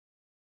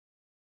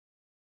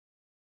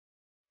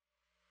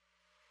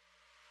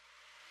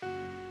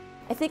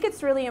I think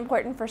it's really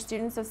important for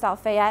students of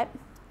South Fayette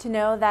to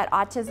know that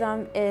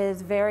autism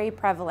is very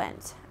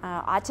prevalent.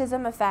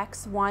 Autism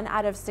affects 1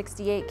 out of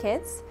 68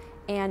 kids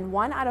and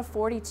 1 out of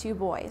 42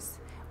 boys,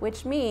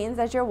 which means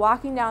as you're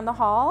walking down the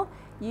hall,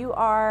 you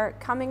are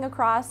coming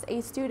across a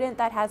student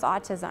that has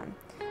autism.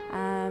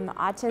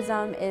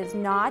 Autism is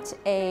not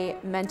a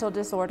mental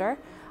disorder.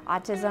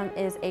 Autism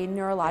is a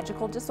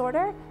neurological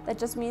disorder that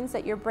just means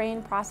that your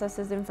brain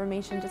processes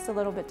information just a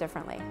little bit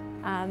differently.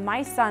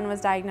 My son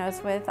was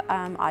diagnosed with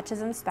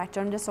autism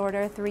spectrum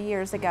disorder 3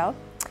 years ago,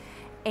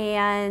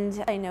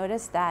 and I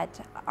noticed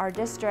that our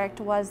district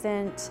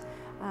wasn't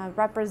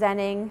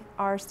representing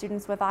our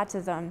students with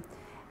autism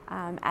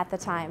at the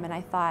time, and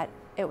I thought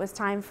it was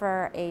time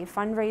for a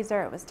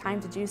fundraiser. It was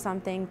time to do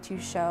something to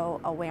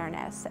show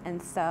awareness.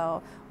 And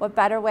so what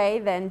better way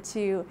than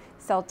to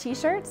sell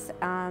t-shirts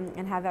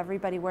and have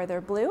everybody wear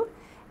their blue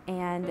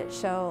and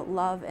show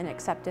love and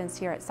acceptance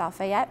here at South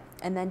Fayette,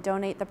 and then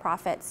donate the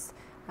profits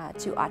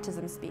to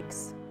Autism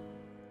Speaks.